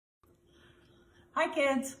Hi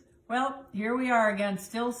kids. Well, here we are again,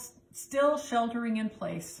 still sheltering in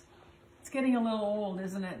place. It's getting a little old,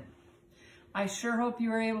 isn't it? I sure hope you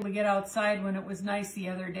were able to get outside when it was nice the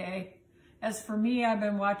other day. As for me, I've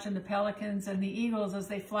been watching the pelicans and the eagles as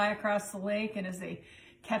they fly across the lake and as they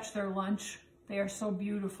catch their lunch. They are so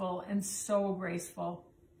beautiful and so graceful.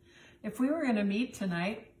 If we were going to meet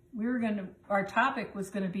tonight, our topic was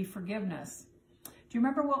going to be forgiveness. Do you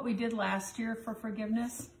remember what we did last year for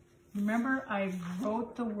forgiveness? Remember, I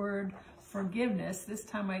wrote the word forgiveness, this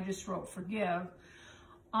time I just wrote forgive,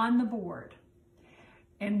 on the board.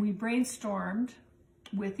 And we brainstormed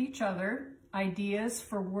with each other ideas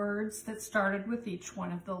for words that started with each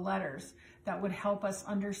one of the letters that would help us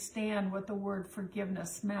understand what the word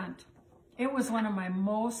forgiveness meant. It was one of my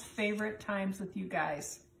most favorite times with you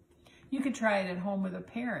guys. You could try it at home with a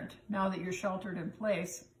parent now that you're sheltered in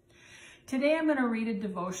place. Today I'm going to read a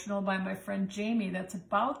devotional by my friend Jamie that's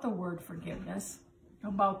about the word forgiveness,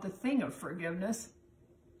 about the thing of forgiveness,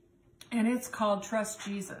 and it's called Trust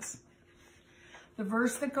Jesus. The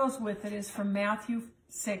verse that goes with it is from Matthew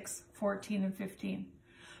 6:14 and 15.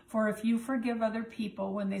 For if you forgive other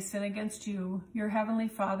people when they sin against you, your heavenly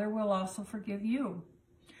Father will also forgive you.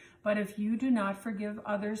 But if you do not forgive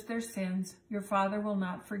others their sins, your Father will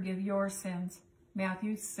not forgive your sins.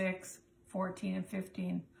 Matthew 6:14 and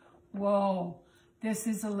 15. Whoa, this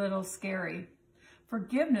is a little scary.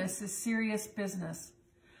 Forgiveness is serious business.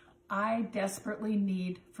 I desperately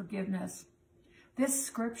need forgiveness. This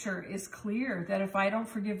scripture is clear that if I don't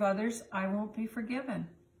forgive others, I won't be forgiven.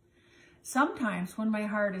 Sometimes when my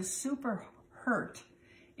heart is super hurt,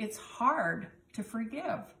 it's hard to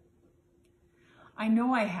forgive. I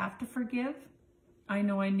know I have to forgive. I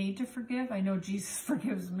know I need to forgive. I know Jesus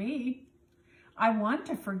forgives me. I want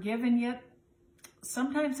to forgive, and yet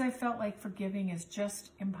sometimes I felt like forgiving is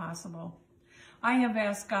just impossible. I have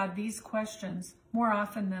asked God these questions more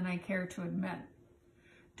often than I care to admit.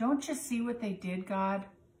 Don't you see what they did, God?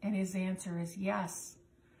 And his answer is yes.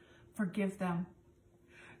 Forgive them.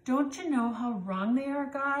 Don't you know how wrong they are,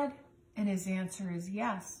 God? And his answer is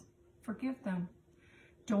yes. Forgive them.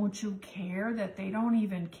 Don't you care that they don't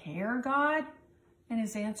even care, God? And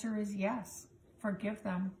his answer is yes. Forgive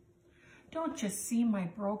them. Don't you see my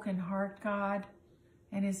broken heart, God?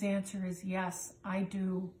 And his answer is yes, I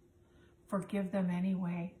do. Forgive them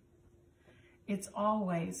anyway. It's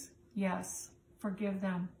always yes, forgive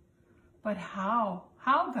them. But how?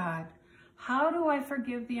 How, God? How do I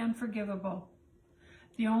forgive the unforgivable?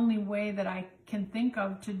 The only way that I can think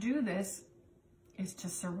of to do this is to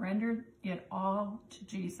surrender it all to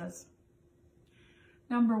Jesus.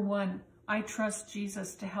 Number one, I trust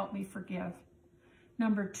Jesus to help me forgive.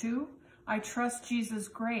 Number two, I trust Jesus'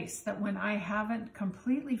 grace that when I haven't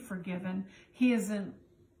completely forgiven, he isn't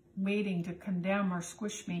waiting to condemn or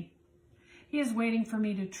squish me. He is waiting for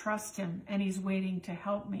me to trust him, and he's waiting to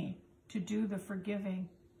help me to do the forgiving.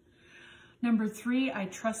 Number three, I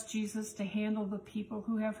trust Jesus to handle the people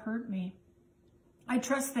who have hurt me. I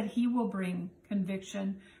trust that he will bring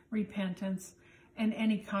conviction, repentance, and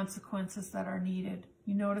any consequences that are needed.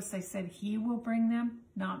 You notice I said he will bring them,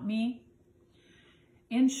 not me.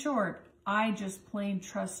 In short, I just plain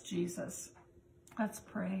trust Jesus. Let's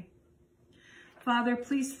pray. Father,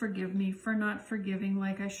 please forgive me for not forgiving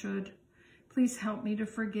like I should. Please help me to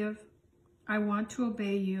forgive. I want to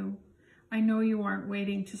obey you. I know you aren't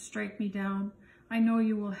waiting to strike me down. I know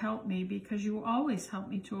you will help me because you always help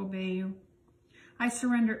me to obey you. I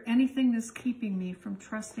surrender anything that's keeping me from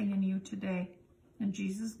trusting in you today. In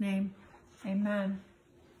Jesus' name, amen.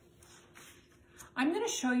 I'm going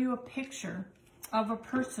to show you a picture of a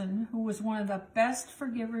person who was one of the best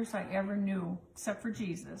forgivers I ever knew, except for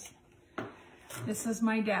Jesus. This is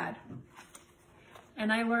my dad.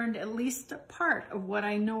 And I learned at least a part of what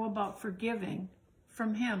I know about forgiving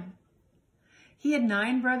from him. He had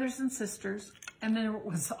 9 brothers and sisters, and there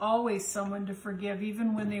was always someone to forgive,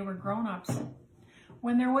 even when they were grown-ups.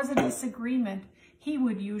 When there was a disagreement, he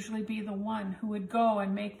would usually be the one who would go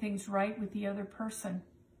and make things right with the other person,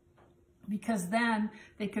 because then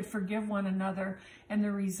they could forgive one another and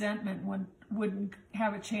the resentment wouldn't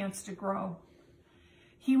have a chance to grow.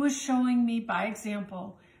 He was showing me by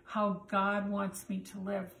example how God wants me to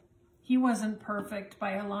live. He wasn't perfect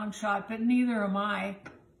by a long shot, but neither am I.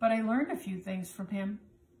 But I learned a few things from him.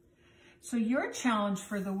 So your challenge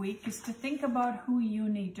for the week is to think about who you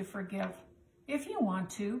need to forgive. If you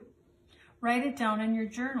want to, write it down in your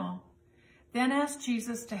journal. Then ask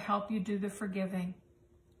Jesus to help you do the forgiving.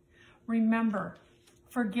 Remember,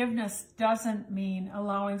 forgiveness doesn't mean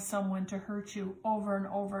allowing someone to hurt you over and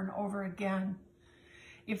over and over again.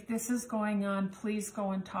 If this is going on, please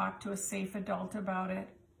go and talk to a safe adult about it.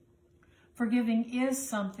 Forgiving is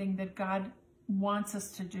something that God wants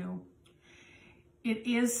us to do. It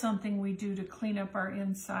is something we do to clean up our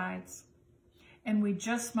insides. And we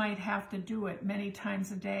just might have to do it many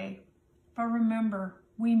times a day. But remember,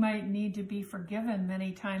 we might need to be forgiven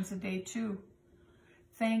many times a day too.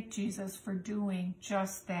 Thank Jesus for doing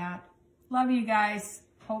just that. Love you guys.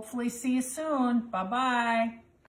 Hopefully see you soon. Bye-bye.